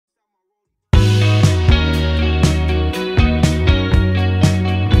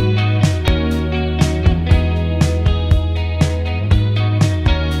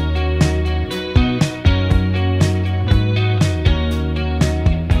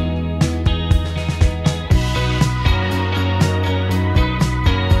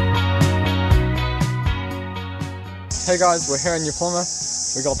Hey guys, we're here in New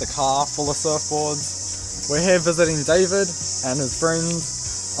Plymouth. We got the car full of surfboards. We're here visiting David and his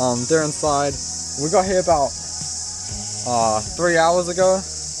friends. They're inside. We got here about 3 hours ago.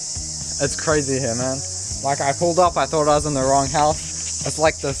 It's crazy here, man. Like, I pulled up, I thought I was in the wrong house. It's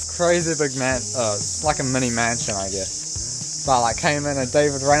like this crazy big it's like a mini mansion, I guess. So I like came in and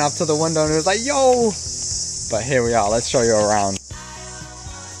David ran up to the window and he was like, yo! But here we are, let's show you around.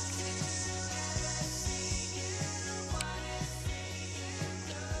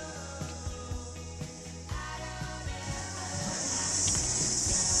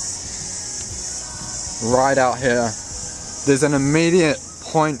 Right out here, there's an immediate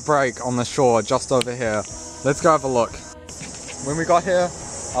point break on the shore just over here. Let's go have a look. When we got here,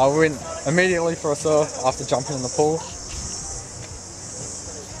 I went immediately for a surf after jumping in the pool.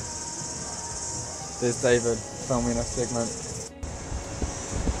 There's David filming a segment.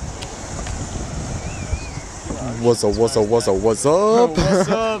 What's up? What's up?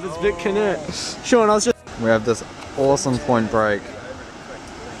 It's Big Connect. Sean, I was just... We have this awesome point break.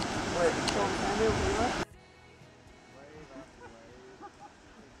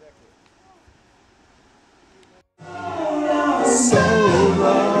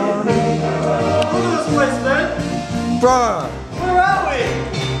 Bruh! Where are we?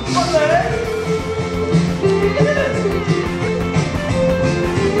 What the heck?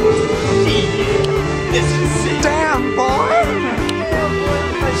 This is sick. Damn, boy!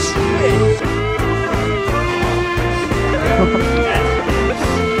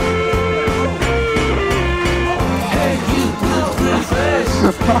 Hey, you blue face.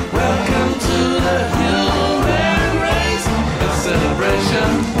 Welcome to the human race. A celebration.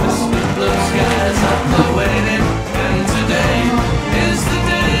 Mr. Blue skies up the waiting. And today is the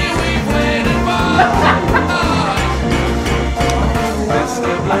day we've waited for. Mr.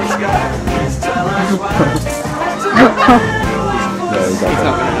 Blue Sky, please tell us why. He's not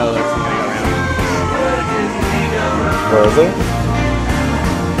gonna know this. Where is he?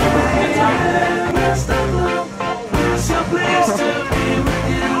 Mr. Blue, we're so pleased to be with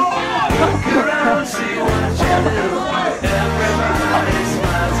you. Look around, see what you do. Everybody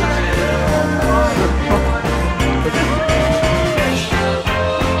smiles at you.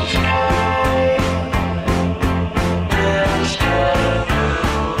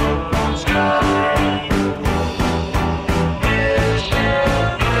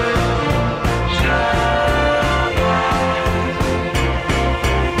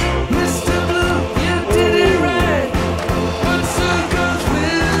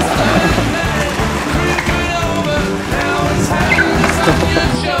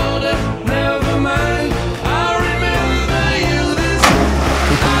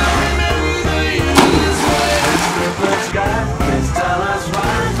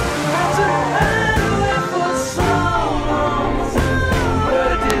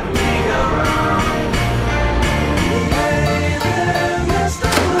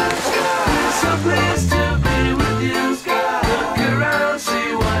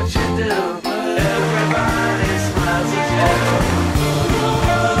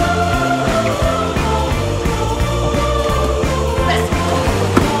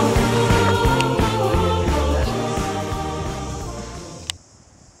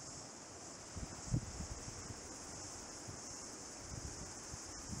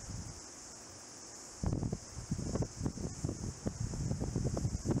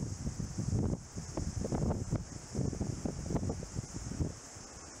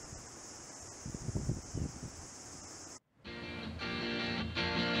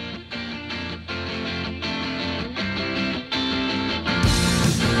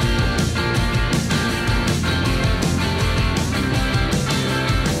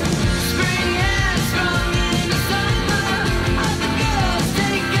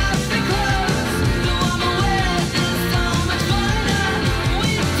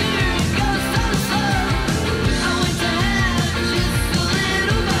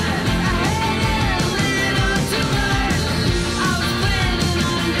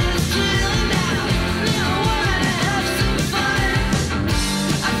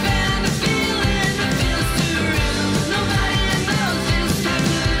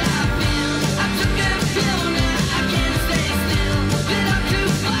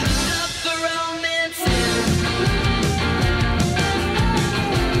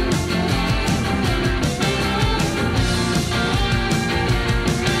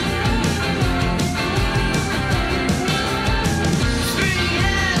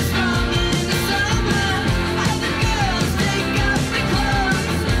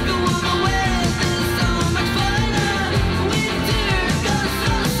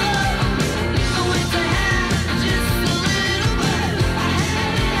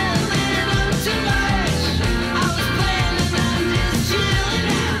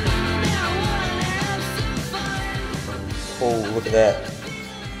 Oh, look at that.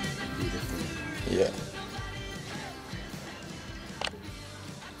 Yeah.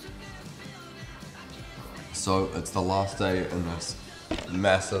 So it's the last day in this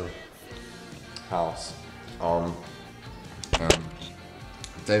massive house.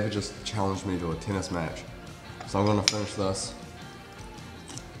 David just challenged me to a tennis match. So I'm gonna finish this.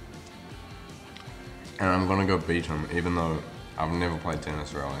 And I'm gonna go beat him, even though I've never played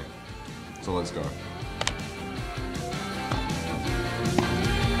tennis really. So let's go.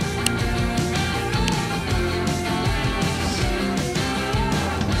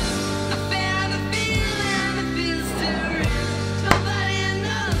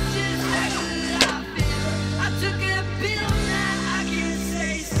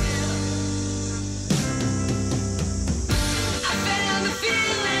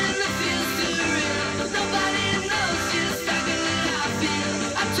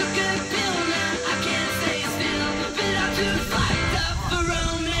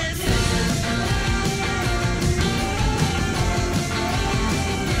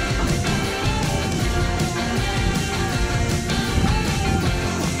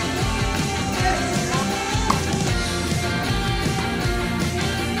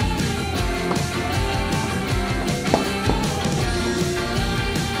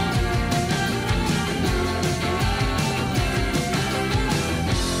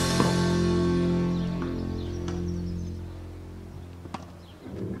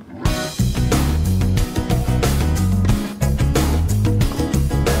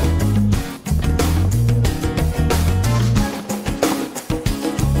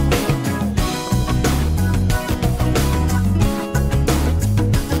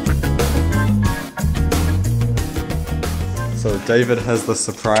 So David has the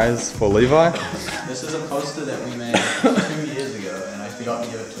surprise for Levi. This is a poster that we made 2 years ago, and I forgot to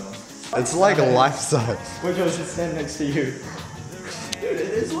give it to him. It's like a life size. Which I should stand next to you. Dude,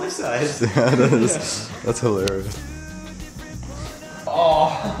 it is life size. Yeah, it is. That's hilarious.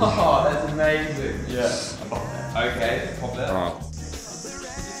 Oh, that's amazing. Yeah, I bought that. Okay, pop that. Alright.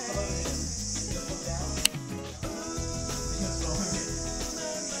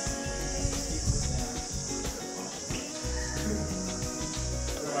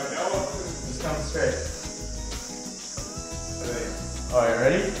 Just come straight. Alright,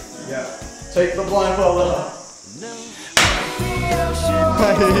 ready? Yeah. Take the blindfold off.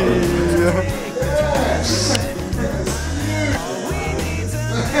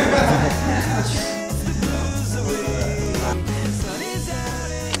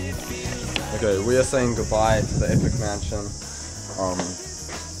 Okay, we are saying goodbye to the epic mansion,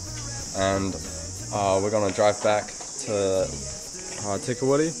 and we're gonna drive back to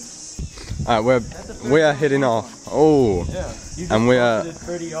Tikawati. We are heading off. Oh, Yeah, and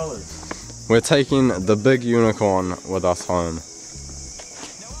 $30. we're taking the big unicorn with us home.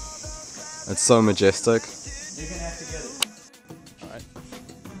 It's so majestic. You're gonna have to get it. Alright.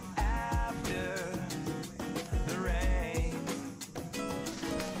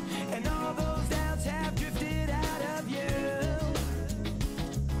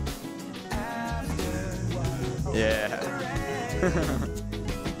 Yeah.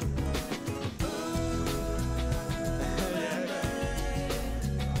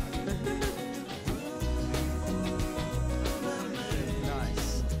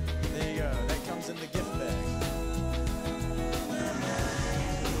 Nice. There you go. That comes in the gift bag.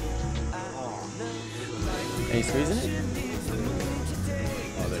 Are you squeezing it?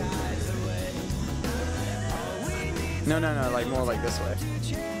 No, like more like this way.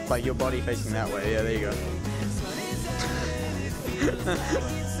 Like your body facing that way. Yeah, there you go.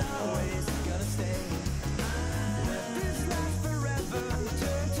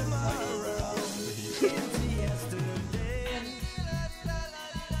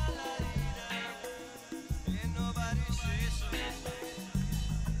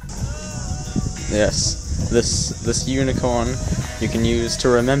 Yes, this unicorn you can use to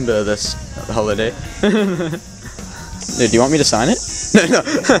remember this holiday. Dude, do you want me to sign it? No.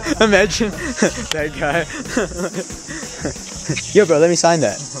 Imagine that guy. Yo, bro, let me sign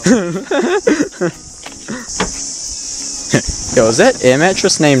that. Yo, is that air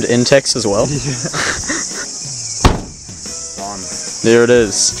mattress named Intex as well? There it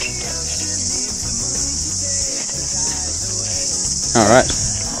is.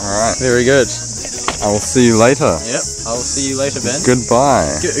 Alright, very good. I will see you later. Yep, I'll see you later, Ben.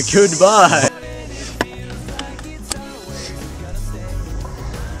 Goodbye. Goodbye.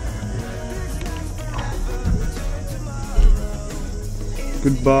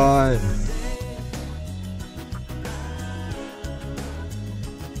 Goodbye.